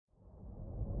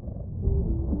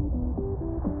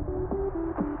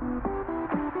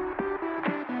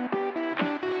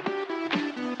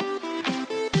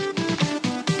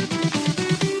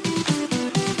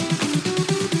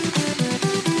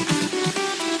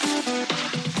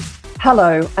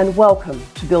Hello and welcome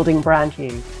to Building Brand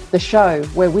You, the show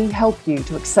where we help you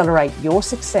to accelerate your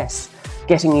success,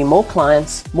 getting you more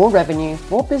clients, more revenue,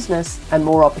 more business, and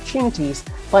more opportunities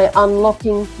by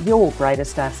unlocking your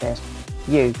greatest asset,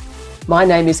 you. My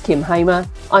name is Kim Hamer.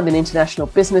 I'm an international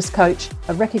business coach,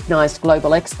 a recognized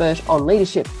global expert on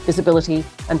leadership, visibility,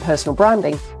 and personal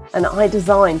branding, and I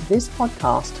designed this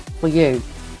podcast for you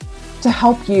to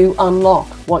help you unlock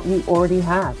what you already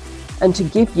have, and to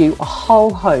give you a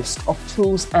whole host of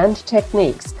tools and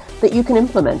techniques that you can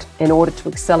implement in order to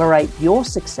accelerate your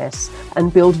success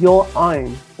and build your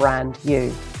own brand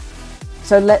you.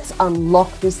 So let's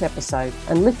unlock this episode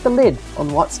and lift the lid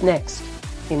on what's next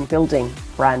in Building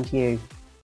Brand You.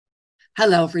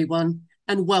 Hello everyone,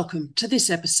 and welcome to this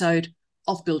episode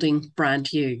of Building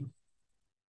Brand You.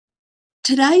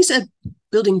 Today's a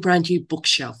Building Brand You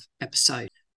bookshelf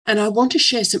episode. And I want to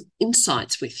share some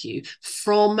insights with you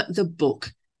from the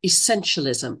book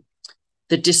Essentialism,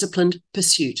 The Disciplined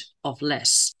Pursuit of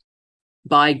Less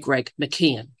by Greg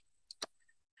McKeown.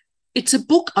 It's a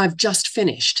book I've just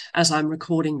finished as I'm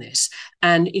recording this,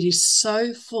 and it is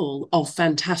so full of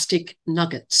fantastic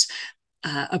nuggets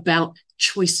about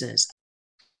choices,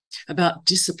 about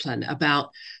discipline,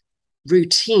 about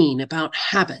routine, about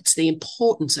habits, the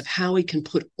importance of how we can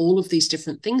put all of these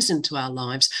different things into our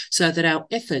lives so that our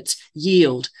efforts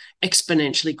yield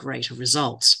exponentially greater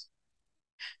results.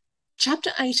 Chapter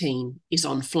 18 is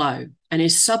on flow and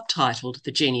is subtitled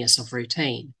The Genius of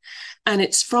Routine. And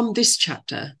it's from this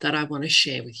chapter that I want to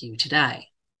share with you today.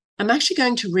 I'm actually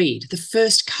going to read the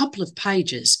first couple of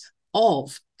pages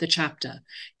of the chapter.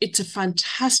 It's a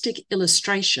fantastic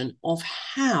illustration of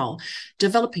how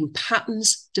developing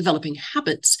patterns, developing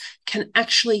habits can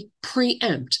actually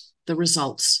preempt the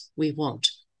results we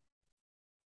want.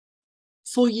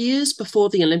 For years before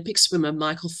the Olympic swimmer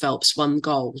Michael Phelps won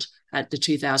gold at the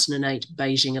 2008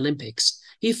 Beijing Olympics,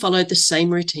 he followed the same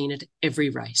routine at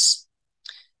every race.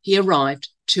 He arrived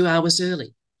 2 hours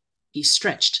early. He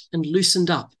stretched and loosened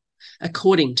up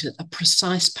according to a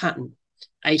precise pattern: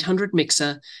 800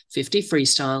 mixer, 50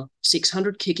 freestyle,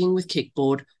 600 kicking with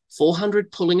kickboard,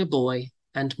 400 pulling a buoy,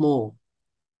 and more.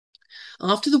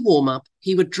 After the warm-up,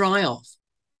 he would dry off,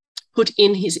 put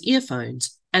in his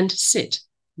earphones, and sit,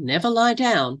 never lie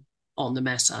down, on the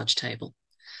massage table.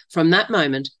 From that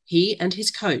moment, he and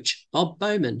his coach, Bob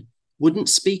Bowman, wouldn't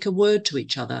speak a word to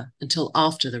each other until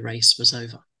after the race was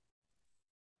over.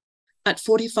 At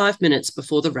 45 minutes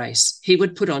before the race, he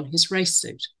would put on his race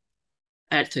suit.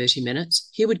 At 30 minutes,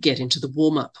 he would get into the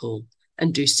warm-up pool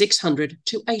and do 600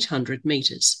 to 800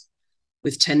 meters.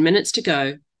 With 10 minutes to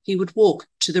go, he would walk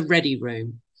to the ready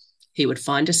room. He would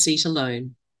find a seat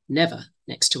alone, never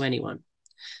next to anyone.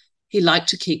 He liked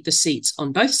to keep the seats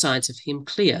on both sides of him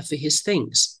clear for his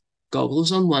things,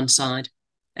 goggles on one side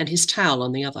and his towel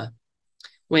on the other.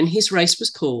 When his race was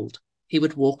called, he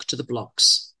would walk to the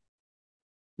blocks.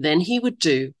 Then he would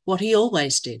do what he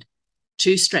always did: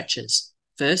 2 stretches.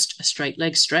 First, a straight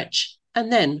leg stretch,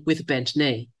 and then with a bent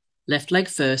knee. Left leg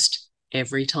first,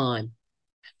 every time.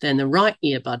 Then the right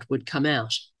earbud would come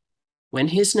out. When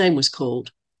his name was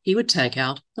called, he would take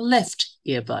out the left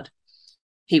earbud.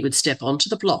 He would step onto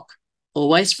the block,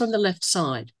 always from the left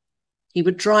side. He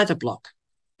would dry the block,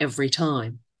 every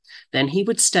time. Then he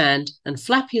would stand and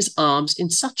flap his arms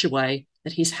in such a way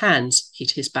that his hands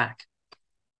hit his back.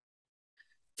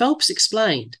 Phelps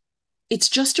explained, "It's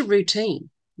just a routine.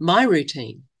 My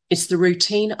routine. It's the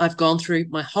routine I've gone through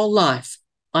my whole life.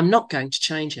 I'm not going to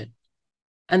change it."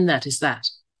 And that is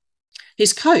that.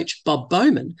 His coach, Bob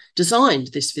Bowman, designed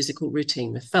this physical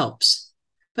routine with Phelps.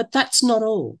 But that's not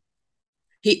all.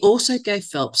 He also gave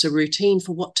Phelps a routine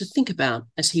for what to think about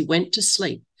as he went to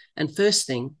sleep and first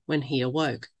thing when he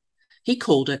awoke. He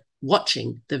called it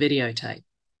watching the videotape.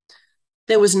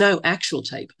 There was no actual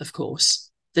tape, of course.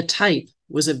 The tape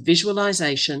was a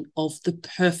visualization of the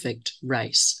perfect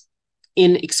race.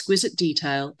 In exquisite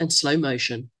detail and slow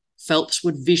motion, Phelps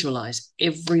would visualize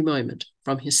every moment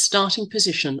from his starting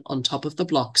position on top of the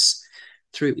blocks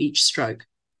through each stroke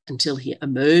until he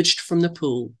emerged from the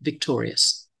pool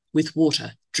victorious, with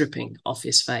water dripping off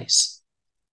his face.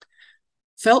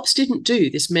 Phelps didn't do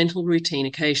this mental routine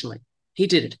occasionally. He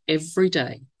did it every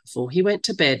day before he went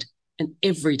to bed and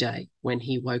every day when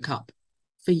he woke up,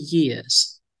 for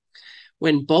years.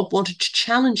 When Bob wanted to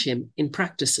challenge him in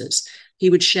practices, he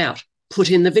would shout, "Put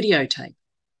in the videotape,"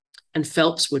 and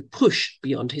Phelps would push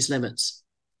beyond his limits.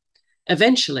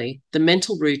 Eventually, the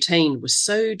mental routine was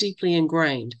so deeply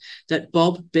ingrained that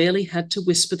Bob barely had to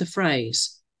whisper the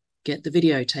phrase, "Get the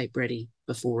videotape ready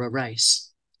before a race."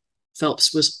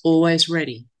 Phelps was always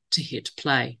ready to hit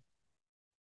play.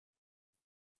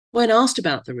 When asked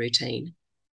about the routine,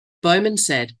 Bowman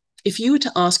said, if you were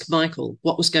to ask Michael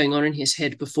what was going on in his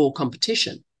head before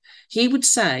competition, he would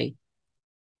say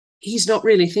he's not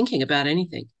really thinking about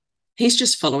anything. He's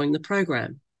just following the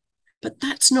program. But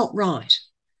that's not right.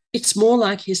 It's more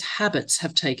like his habits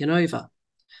have taken over.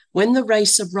 When the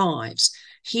race arrives,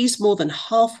 he's more than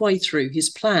halfway through his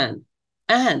plan,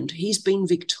 and he's been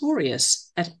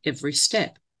victorious at every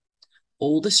step.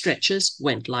 All the stretches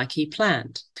went like he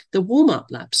planned. The warm-up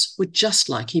laps were just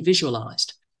like he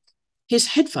visualized. His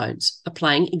headphones are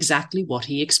playing exactly what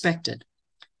he expected.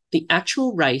 The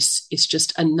actual race is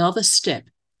just another step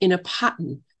in a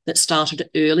pattern that started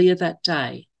earlier that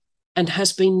day and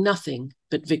has been nothing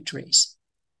but victories.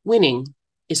 Winning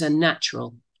is a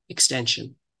natural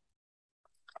extension.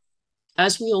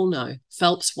 As we all know,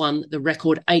 Phelps won the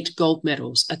record 8 gold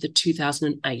medals at the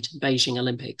 2008 Beijing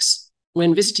Olympics.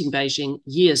 When visiting Beijing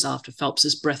years after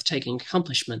Phelps's breathtaking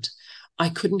accomplishment, I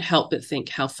couldn't help but think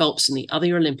how Phelps and the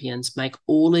other Olympians make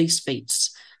all these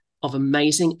feats of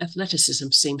amazing athleticism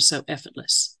seem so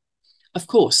effortless. Of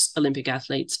course, Olympic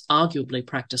athletes arguably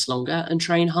practice longer and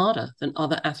train harder than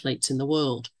other athletes in the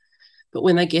world. But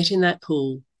when they get in that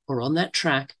pool or on that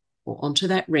track or onto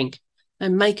that rink, they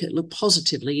make it look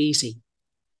positively easy.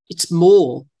 It's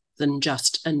more than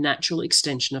just a natural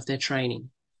extension of their training.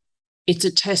 It's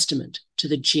a testament to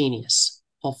the genius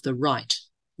of the right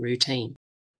routine.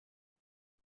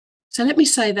 So let me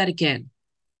say that again.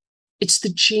 It's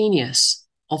the genius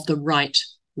of the right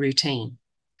routine.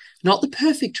 Not the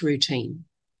perfect routine,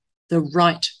 the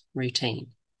right routine.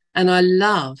 And I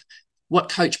love what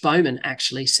Coach Bowman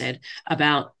actually said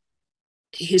about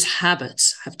his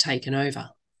habits have taken over.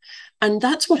 And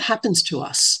that's what happens to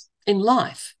us in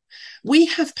life. We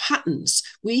have patterns,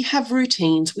 we have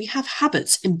routines, we have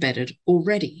habits embedded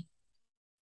already.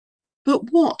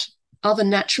 But what are the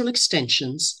natural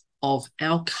extensions of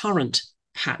our current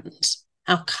patterns,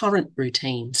 our current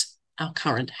routines, our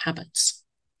current habits?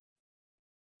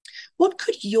 What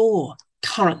could your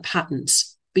current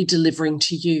patterns be delivering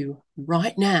to you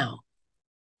right now?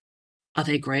 Are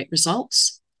there great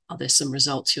results? Are there some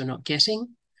results you're not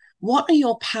getting? What are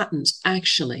your patterns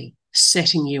actually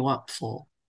setting you up for?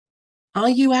 Are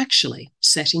you actually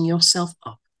setting yourself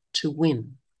up to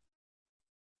win?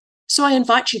 So I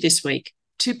invite you this week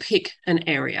to pick an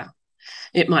area.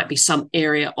 It might be some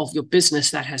area of your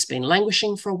business that has been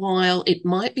languishing for a while. It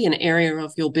might be an area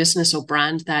of your business or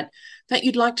brand that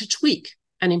you'd like to tweak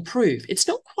and improve. It's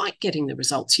not quite getting the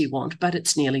results you want, but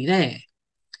it's nearly there.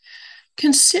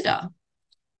 Consider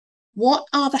what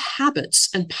are the habits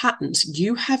and patterns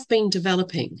you have been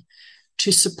developing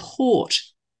to support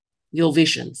your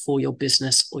vision for your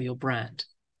business or your brand.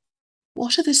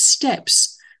 What are the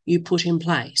steps you put in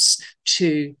place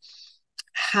to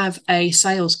have a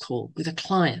sales call with a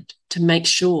client to make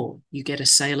sure you get a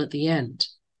sale at the end?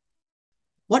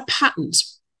 What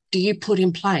patterns do you put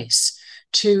in place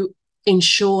to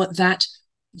ensure that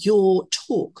your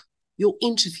talk, your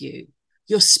interview,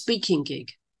 your speaking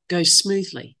gig goes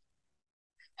smoothly?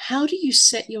 How do you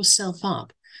set yourself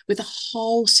up with a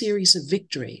whole series of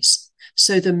victories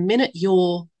so the minute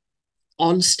you're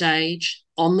on stage,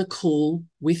 on the call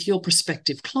with your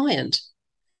prospective client,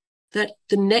 that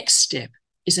the next step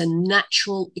is a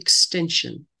natural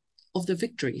extension of the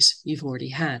victories you've already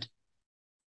had?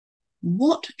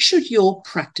 What should your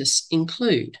practice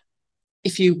include?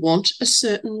 If you want a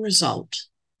certain result,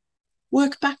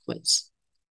 work backwards.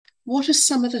 What are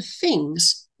some of the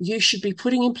things you should be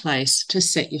putting in place to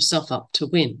set yourself up to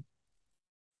win?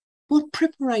 What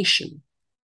preparation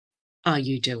are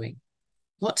you doing?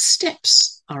 What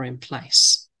steps are in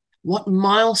place? What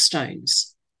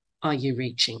milestones are you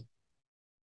reaching?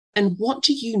 And what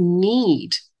do you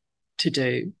need to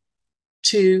do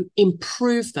to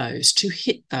improve those, to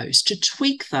hit those, to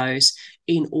tweak those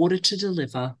in order to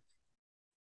deliver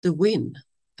the win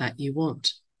that you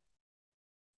want?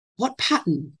 What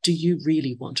pattern do you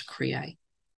really want to create?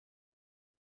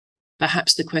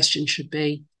 Perhaps the question should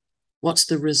be, what's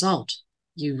the result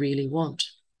you really want?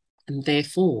 And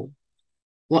therefore,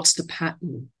 what's the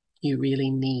pattern you really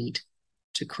need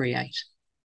to create?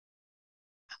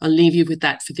 I'll leave you with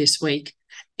that for this week.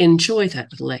 Enjoy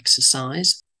that little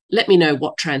exercise. Let me know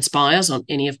what transpires on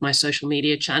any of my social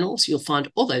media channels. You'll find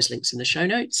all those links in the show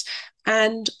notes.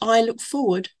 And I look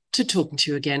forward to talking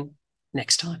to you again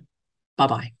next time.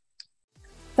 Bye-bye.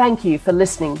 Thank you for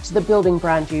listening to the Building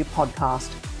Brand You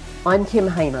podcast. I'm Kim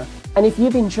Hamer, and if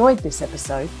you've enjoyed this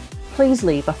episode, please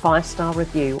leave a 5-star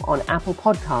review on Apple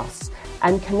Podcasts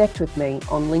and connect with me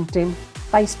on LinkedIn,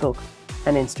 Facebook,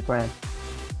 and Instagram.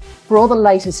 For all the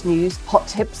latest news, hot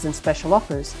tips, and special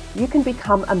offers, you can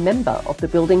become a member of the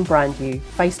Building Brand You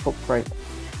Facebook group.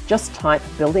 Just type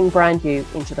Building Brand You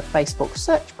into the Facebook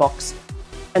search box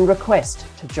and request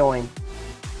to join.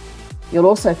 You'll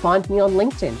also find me on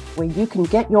LinkedIn, where you can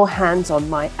get your hands on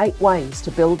my 8 ways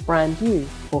to build brand you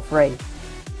for free.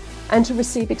 And to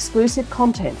receive exclusive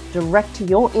content direct to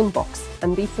your inbox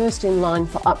and be first in line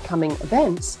for upcoming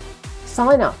events,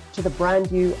 sign up to the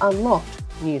Brand You Unlocked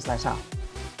newsletter.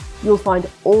 You'll find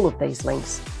all of these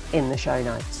links in the show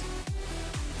notes.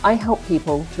 I help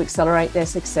people to accelerate their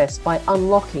success by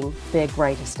unlocking their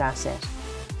greatest asset.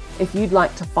 If you'd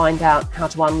like to find out how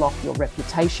to unlock your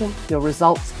reputation, your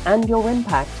results, and your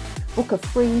impact, book a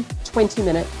free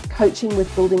 20-minute Coaching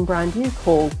with Building Brand You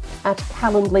call at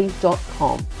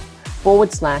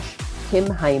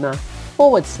calendly.com/Kim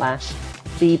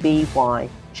Hamer/BBY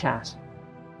chat.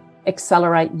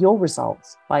 Accelerate your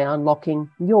results by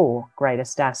unlocking your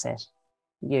greatest asset,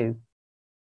 you.